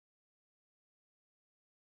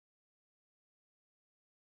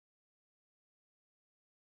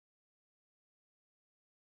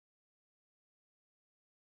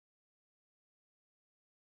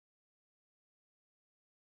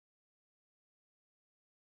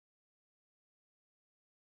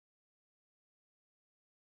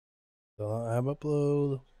Don't have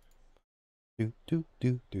upload. Do do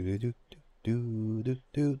do do do do do do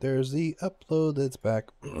do. There's the upload. It's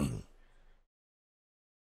back.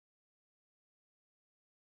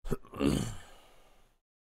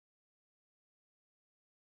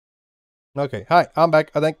 Okay, hi, I'm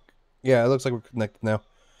back. I think. Yeah, it looks like we're connected now.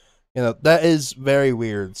 You know that is very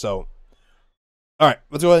weird. So, all right,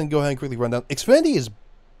 let's go ahead and quickly run down. Xfinity is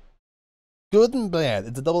good and bad.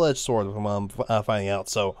 It's a double-edged sword, from what I'm finding out.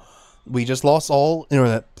 So, we just lost all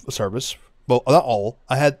internet service. Well, not all.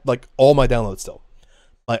 I had like all my downloads still.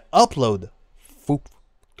 My upload, foop,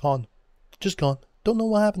 gone, just gone. Don't know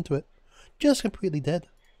what happened to it. Just completely dead.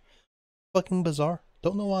 Fucking bizarre.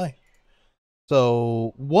 Don't know why.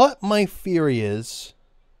 So, what my theory is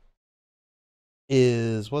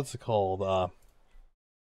what's it called?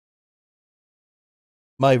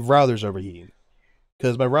 My router's overheating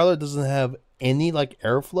because my router doesn't have any like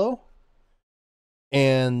airflow,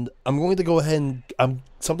 and I'm going to go ahead and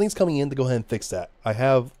something's coming in to go ahead and fix that. I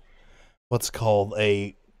have what's called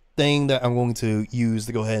a thing that I'm going to use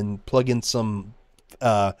to go ahead and plug in some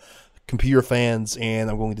computer fans, and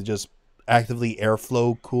I'm going to just actively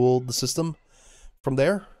airflow cool the system from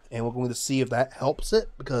there, and we're going to see if that helps it,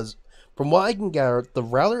 because from what I can gather, the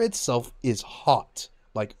router itself is hot,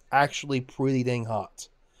 like actually pretty dang hot.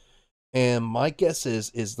 And my guess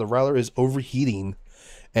is the router is overheating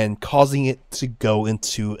and causing it to go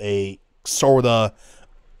into a sort of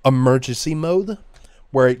emergency mode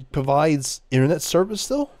where it provides internet service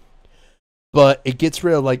still, but it gets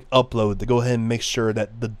rid of like upload to go ahead and make sure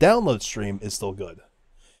that the download stream is still good.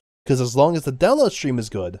 Because as long as the download stream is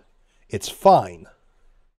good, it's fine.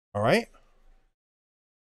 All right?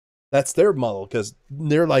 That's their model, because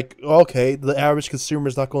they're like, okay, the average consumer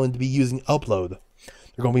is not going to be using upload.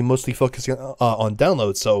 They're going to be mostly focusing on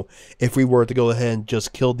download. So if we were to go ahead and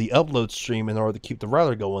just kill the upload stream in order to keep the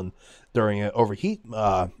router going during an overheat,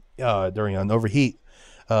 the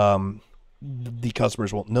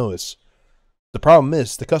customers won't notice. The problem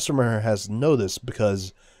is the customer has noticed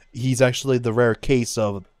because he's actually the rare case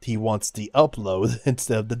of he wants the upload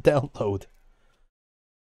instead of the download.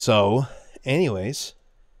 So, anyways,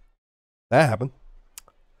 that happened.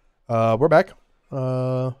 We're back.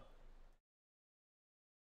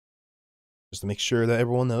 Just to make sure that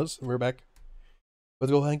everyone knows, we're back.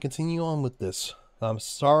 Let's go ahead and continue on with this. I'm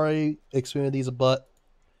sorry, Xfinity's a butt.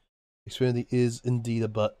 Xfinity is indeed a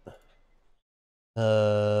butt.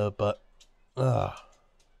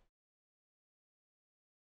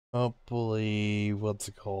 Hopefully, what's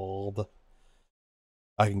it called?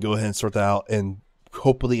 I can go ahead and sort that out, and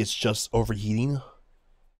hopefully it's just overheating.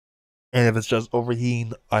 And if it's just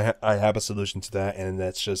overheating, I have a solution to that, and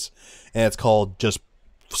it's called just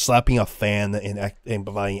slapping a fan and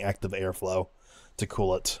providing active airflow to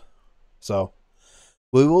cool it. So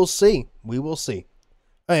we will see. We will see.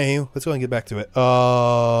 Anyway, let's go and get back to it.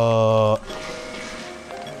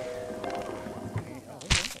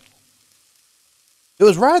 It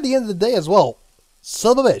was right at the end of the day as well.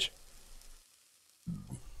 Son of a bitch.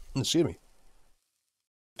 Excuse me.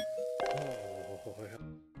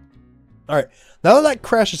 Alright, now that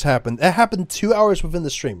crash has happened, that happened 2 hours within the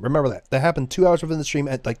stream. Remember that. That happened 2 hours within the stream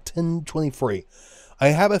at like 10:23. I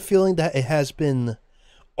have a feeling that it has been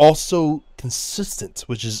also consistent,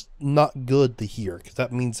 which is not good to hear, because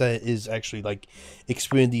that means that it is actually like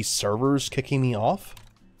Xfinity servers kicking me off,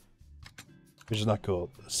 which is not cool.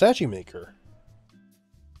 Statue Maker.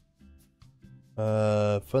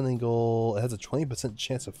 Funding goal. It has a 20%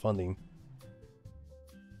 chance of funding.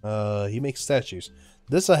 He makes statues.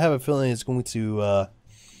 This, I have a feeling, is going to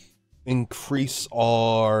increase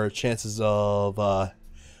our chances of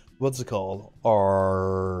what's it called?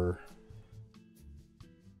 I'm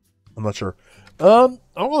not sure. I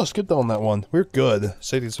want to skip down on that one. We're good.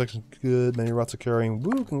 Safety inspection good. Many routes occurring.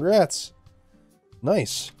 Woo! Congrats.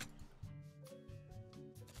 Nice.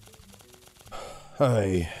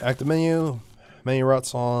 Hi. Active menu. Many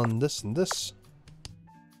routes on this and this.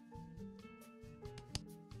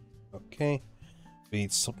 Okay. We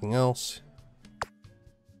need something else.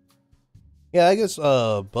 Yeah, I guess,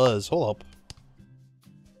 Buzz. Hold up.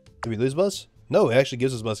 Did we lose Buzz? No, it actually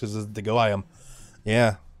gives us Buzz because it's the go item.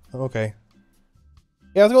 Yeah. Okay.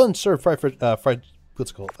 Yeah, let's go ahead and serve fried,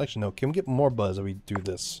 what's it called? Actually, no. Can we get more Buzz if we do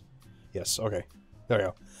this? Yes, okay. There we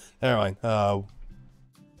go. Never mind.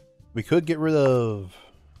 We could get rid of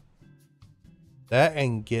that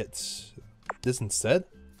and get this instead.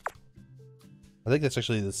 I think that's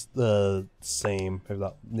actually the same. If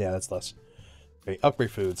not, yeah, that's less. Okay, upgrade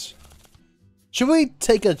foods. Should we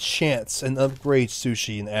take a chance and upgrade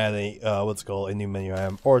sushi and add a what's it called, a new menu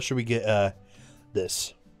item, or should we get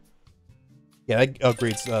this? Yeah, that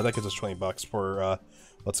upgrades. That gives us $20 for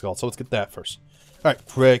what's it called. So let's get that first. All right,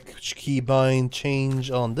 quick keybind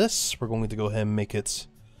change on this. We're going to go ahead and make it.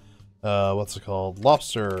 What's it called?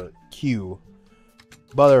 Lobster Q,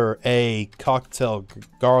 butter A, cocktail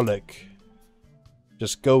garlic.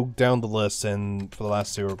 Just go down the list, and for the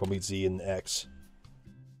last two, we're going to be Z and X.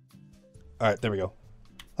 All right, there we go.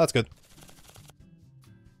 That's good.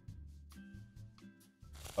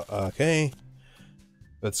 Okay.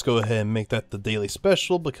 Let's go ahead and make that the daily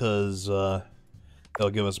special because it'll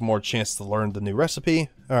give us more chance to learn the new recipe.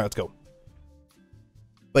 Alright, let's go.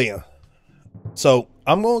 But yeah. So,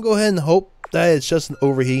 I'm going to go ahead and hope that it's just an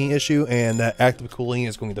overheating issue and that active cooling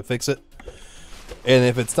is going to fix it. And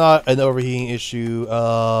if it's not an overheating issue,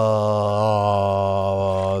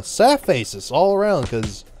 sad faces all around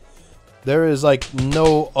because there is like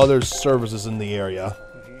no other services in the area.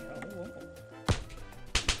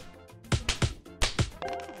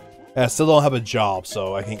 And I still don't have a job,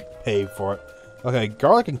 so I can't pay for it. Okay,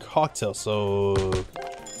 garlic and cocktail, so...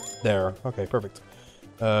 There. Okay, perfect.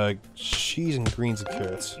 Cheese and greens and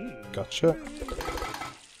carrots. Gotcha.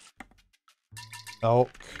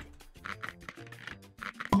 Elk.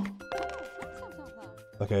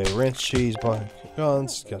 Okay, ranch cheese, black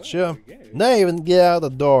guns. Gotcha. Not even get out the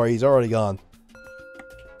door, he's already gone.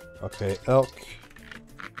 Okay, elk.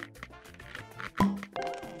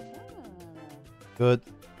 Good.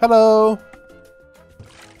 Hello!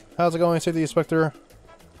 How's it going, Safety Inspector?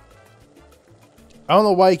 I don't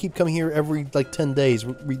know why you keep coming here every, like, 10 days.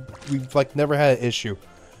 We've, like, never had an issue.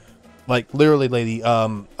 Like, literally, lady,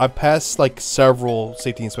 I passed, like, several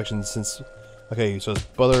safety inspections since... Okay, so it's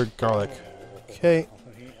butter, garlic. Okay.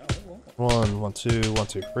 1, 2, 1,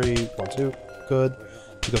 2, 3, 1, 2. Good.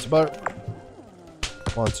 2 goes to butter.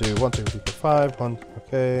 1, 2, 1, 2, 3, 4, 5. 1,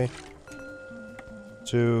 okay.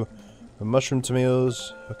 2... The mushroom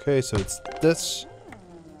tomatoes. Okay, so it's this.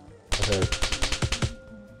 Okay.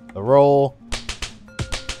 The roll.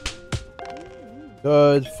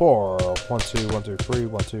 Good. 4. 1, 2, 1, 2, 3,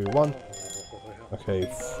 1, 2, 1.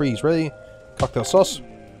 Okay, freeze ready. Cocktail sauce.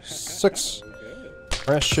 6.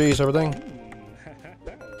 Ranch cheese, everything.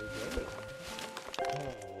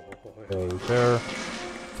 Okay, there.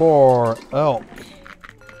 4. Elk.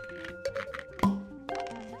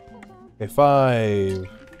 Okay, 5.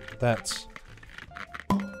 That's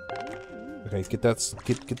okay. Get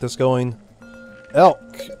this going. Elk.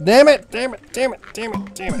 Damn it! Damn it! Damn it! Damn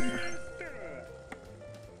it! Damn it!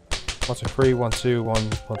 1, 2, 3. 1, 2, 1,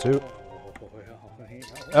 1, 2.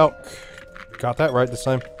 Elk. Got that right this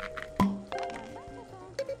time.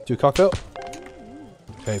 2 cocktail.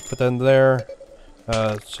 Okay, put that in there.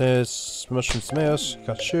 Cheese, mushroom tomatoes.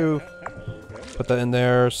 Got you. Put that in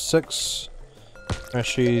there. 6. Ranch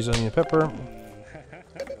cheese, onion, pepper.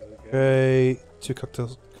 Okay, 2 cups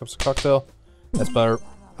of cocktail. That's better.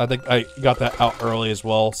 I think I got that out early as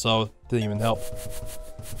well, so it didn't even help.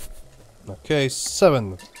 Okay,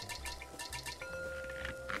 7.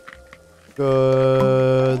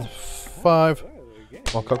 Good. 5.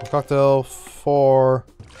 1 cup of cocktail. 4.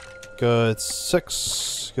 Good.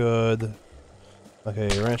 6. Good.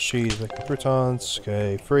 Okay, ranch cheese, bacon croutons.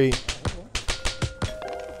 Okay, 3.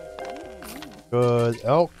 Good.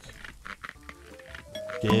 Elk.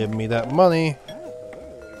 Give me that money.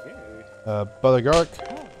 Butter garlic.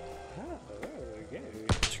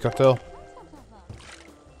 2 cocktail.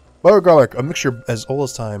 Butter garlic, a mixture as old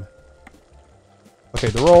as time. Okay,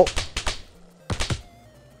 the roll.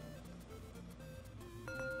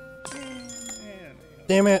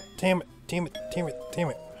 Damn it, damn it, damn it, damn it, damn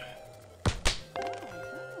it.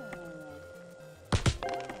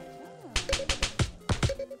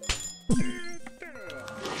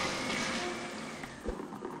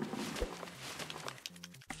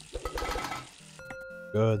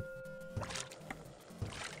 Good.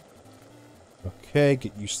 Okay,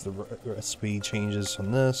 get used to the recipe changes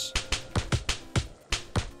on this.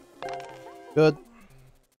 Good.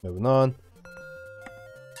 Moving on.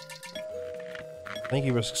 Thank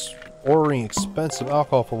you for ordering expensive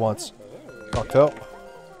alcohol for once. Cocktail.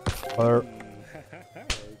 Butter.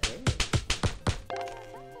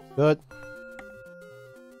 Good.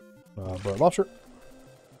 Butter lobster.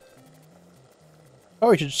 Oh,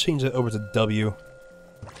 we should change it over to W.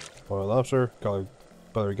 Boiled lobster, garlic,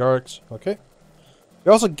 buttery garlics. Okay.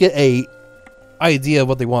 You also get a idea of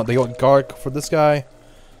what they want. They want garlic for this guy,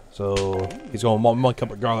 so he's going 1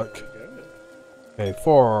 cup of garlic. Okay,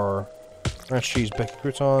 4 ranch cheese, bacon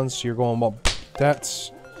croutons. You're going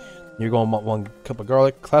that. You're going 1 cup of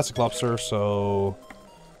garlic. Classic lobster. So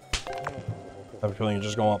I have a feeling you're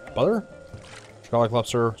just going butter, garlic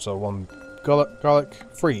lobster. So 1 garlic.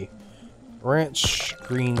 Free ranch,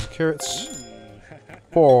 greens, carrots.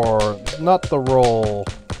 4, not the roll.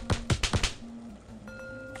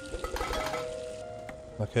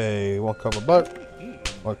 Okay, 1 cup of butter.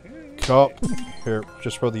 1 cup. Here,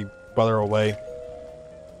 just throw the butter away.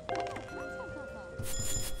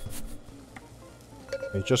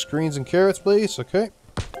 Okay, just greens and carrots, please. Okay.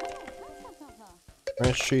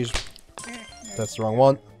 Ranch cheese. That's the wrong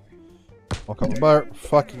one. 1 cup of butter.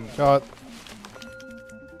 Fucking god.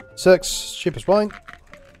 6. Cheapest wine.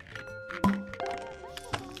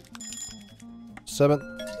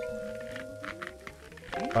 7.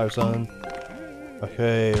 5 son.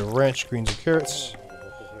 Okay, ranch, greens, and carrots.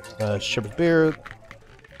 Shepherd's beard.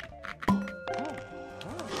 Okay,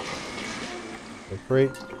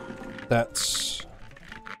 great. That's...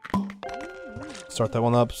 Start that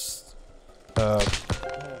one up.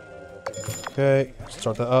 Okay,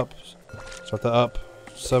 start that up. Start that up.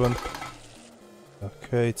 7.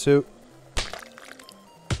 Okay, 2.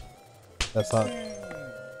 That's not...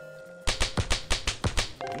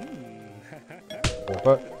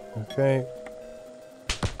 But, okay.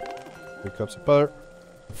 3 cups of butter.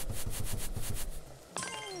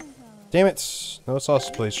 Damn it! No sauce,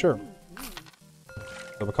 please. Sure.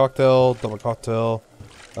 Double cocktail. Double cocktail.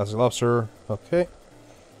 That's a lobster. Okay.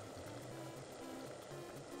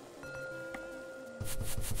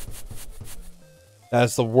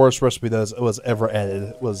 That's the worst recipe that was ever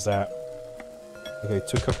added. Was that? Okay,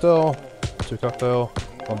 2 cocktail. 2 cocktail.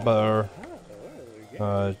 1 butter.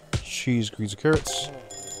 Cheese, greens, and carrots.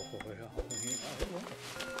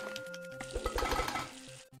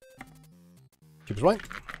 Keep right.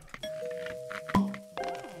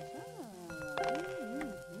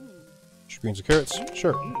 Greens and carrots,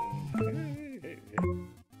 sure.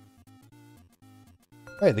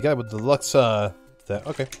 Hey, the guy with the deluxe, that,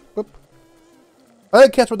 okay. Whoop. I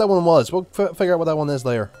didn't catch what that one was. We'll figure out what that one is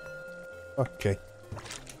later. Okay.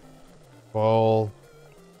 Well.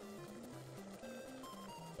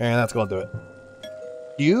 And that's gonna do it.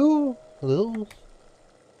 You little.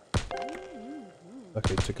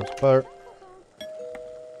 Okay, 2 cups of butter.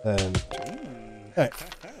 And. Alright.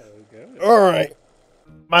 Alright.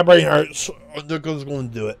 My brain hurts. They're going to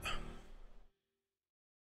do it.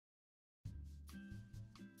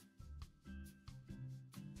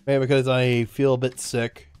 Maybe because I feel a bit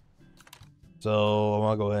sick. So I'm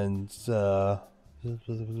gonna go ahead and this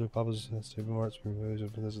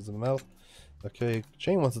is the mouth. Okay,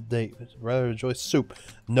 Jane wants a date. Rather enjoy soup.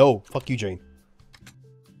 No, fuck you, Jane.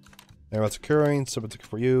 Everyone's occurring. Something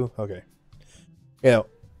for you. Okay. You know,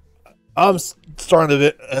 I'm starting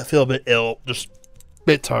to feel a bit ill. Just a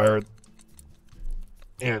bit tired.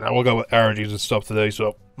 And I woke up with allergies and stuff today,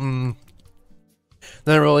 so not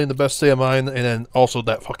really in the best state of mind. And then also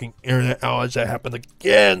that fucking internet outage that happened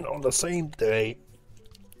again on the same day.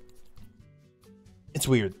 It's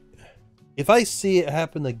weird. If I see it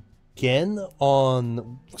happen again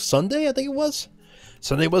on Sunday, I think it was.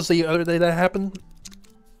 Sunday was the other day that happened.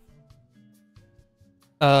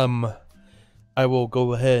 I will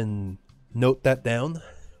go ahead and note that down.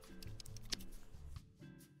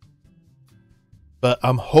 But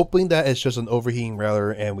I'm hoping that it's just an overheating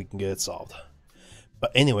router and we can get it solved.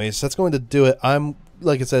 But anyways, that's going to do it. I'm,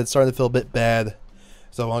 like I said, starting to feel a bit bad.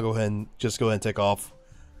 So I want to go ahead and take off.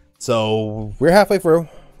 So we're halfway through.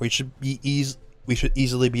 We should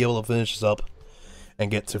easily be able to finish this up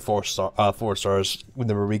and get to 4 stars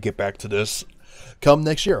whenever we get back to this come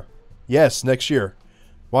next year. Yes, next year.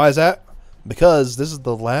 Why is that? Because this is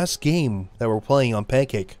the last game that we're playing on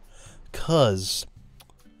Pancake. Because,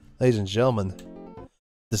 ladies and gentlemen,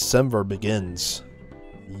 December begins.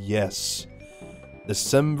 Yes.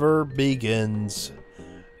 December begins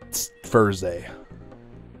Thursday.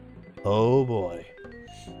 Oh boy.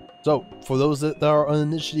 So, for those that are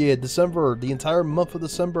uninitiated, December, the entire month of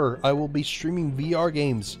December, I will be streaming VR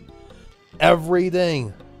games.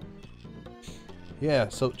 Everything. Yeah,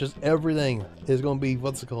 so just everything is going to be,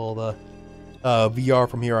 what's it called, VR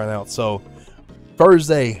from here on out. So,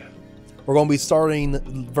 Thursday, we're going to be starting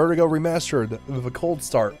Vertigo Remastered with a cold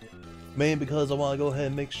start. Mainly because I want to go ahead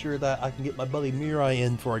and make sure that I can get my buddy Mirai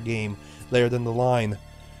in for a game later down the line.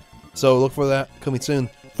 So look for that coming soon.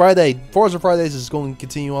 Friday, Forza Fridays is going to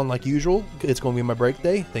continue on like usual. It's going to be my break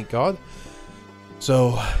day, thank God.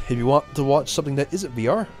 So if you want to watch something that isn't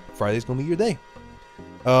VR, Friday's going to be your day.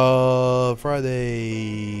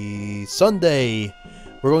 Sunday,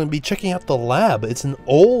 we're going to be checking out the lab. It's an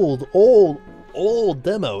old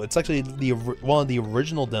demo. It's actually one of the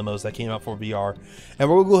original demos that came out for VR, and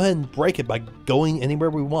we're gonna go ahead and break it by going anywhere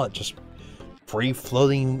we want, just free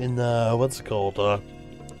floating in what's it called, with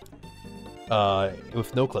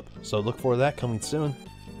no clip. So look for that coming soon.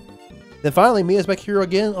 Then finally, Mia's back here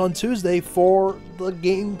again on Tuesday for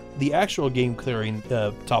the actual game clearing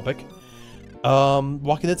topic.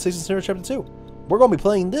 Walking Dead Season 0 Chapter 2. We're going to be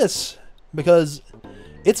playing this because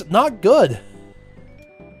it's not good.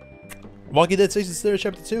 Walking Dead Season 0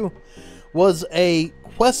 Chapter 2 was a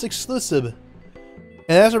Quest exclusive, and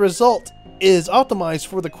as a result, is optimized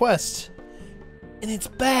for the Quest. And it's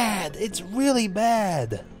bad. It's really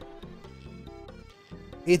bad.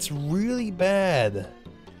 It's really bad.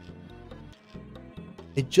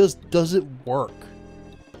 It just doesn't work.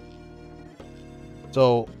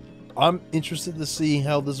 So I'm interested to see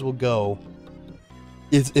how this will go.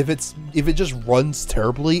 If it just runs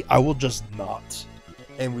terribly, I will just not,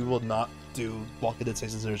 and we will not do Walking Dead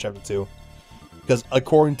Season 0 Chapter 2, because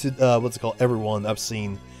according to everyone I've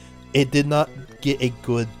seen, it did not get a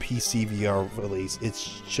good PC VR release.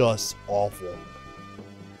 It's just awful.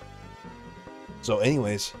 So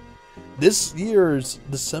anyways, this year's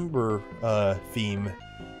December theme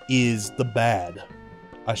is the bad.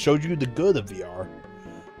 I showed you the good of VR.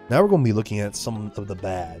 Now we're going to be looking at some of the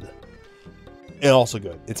bad. And also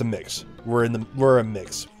good. It's a mix. We're a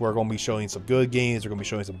mix. We're going to be showing some good games. We're going to be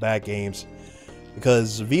showing some bad games.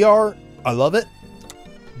 Because VR, I love it.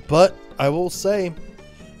 But I will say,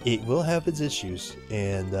 it will have its issues.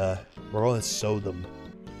 And we're going to show them.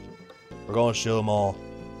 We're going to show them all.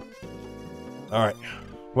 Alright.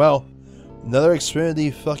 Well, another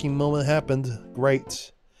Xfinity fucking moment happened.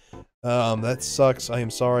 Great. That sucks. I am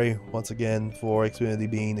sorry once again for Xfinity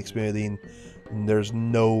being Xfinity. There's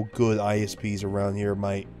no good ISPs around here.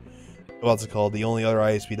 What's it called? The only other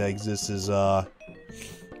ISP that exists is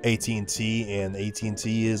AT&T, and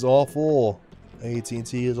AT&T is awful.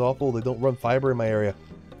 AT&T is awful. They don't run fiber in my area,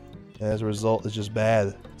 and as a result, it's just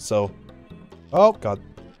bad. So, oh god,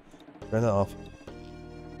 turn that off.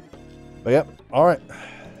 But yep, all right,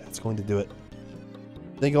 that's going to do it.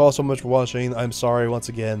 Thank you all so much for watching. I'm sorry once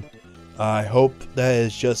again. I hope that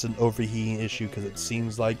is just an overheating issue, because it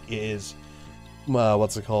seems like it is.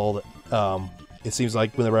 What's it called? It seems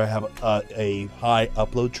like whenever I have a high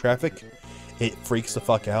upload traffic, it freaks the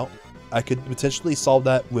fuck out. I could potentially solve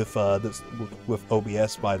that with with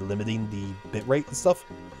OBS by limiting the bitrate and stuff,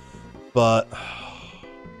 but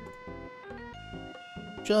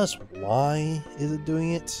just why is it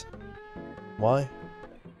doing it? Why?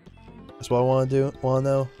 That's what I want to do. Want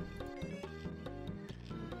to know?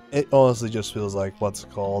 It honestly just feels like what's it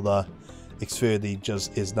called? Xfinity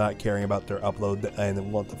just is not caring about their upload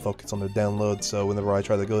and want to focus on their download. So whenever I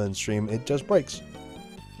try to go in and stream, it just breaks.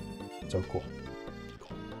 So cool.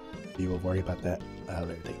 You will worry about that at a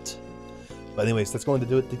later date. But anyways, that's going to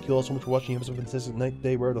do it. Thank you all so much for watching. Have a fantastic night,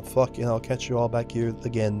 day, where the fuck, and I'll catch you all back here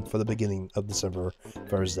again for the beginning of December,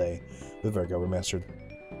 Thursday, with Virgo Remastered.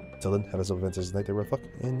 Until then, have a fantastic night, day, where the fuck,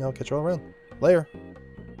 and I'll catch you all around. Later.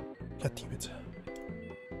 God damn it.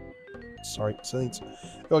 Sorry, settings.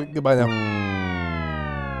 Okay, goodbye now.